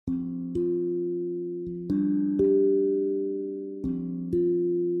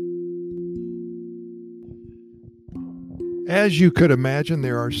As you could imagine,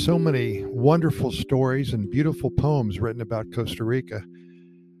 there are so many wonderful stories and beautiful poems written about Costa Rica.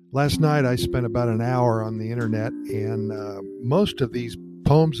 Last night, I spent about an hour on the internet, and most of these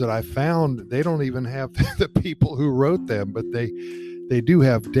poems that I found, they don't even have the people who wrote them, but they do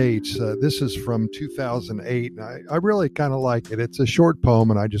have dates. This is from 2008, and I really kind of like it. It's a short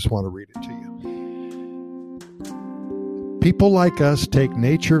poem, and I just want to read it to you. People like us take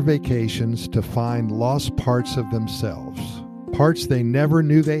nature vacations to find lost parts of themselves, parts they never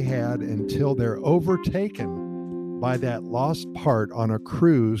knew they had until they're overtaken by that lost part on a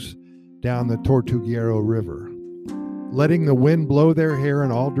cruise down the Tortuguero River, letting the wind blow their hair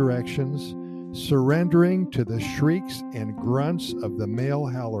in all directions, surrendering to the shrieks and grunts of the male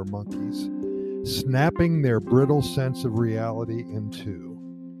howler monkeys, snapping their brittle sense of reality in two.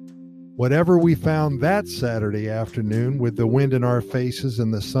 Whatever we found that Saturday afternoon, with the wind in our faces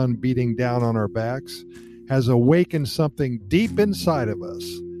and the sun beating down on our backs, has awakened something deep inside of us,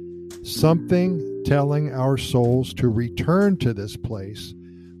 something telling our souls to return to this place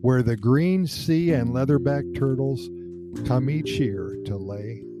where the green sea and leatherback turtles come each year to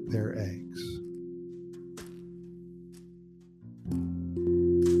lay their eggs.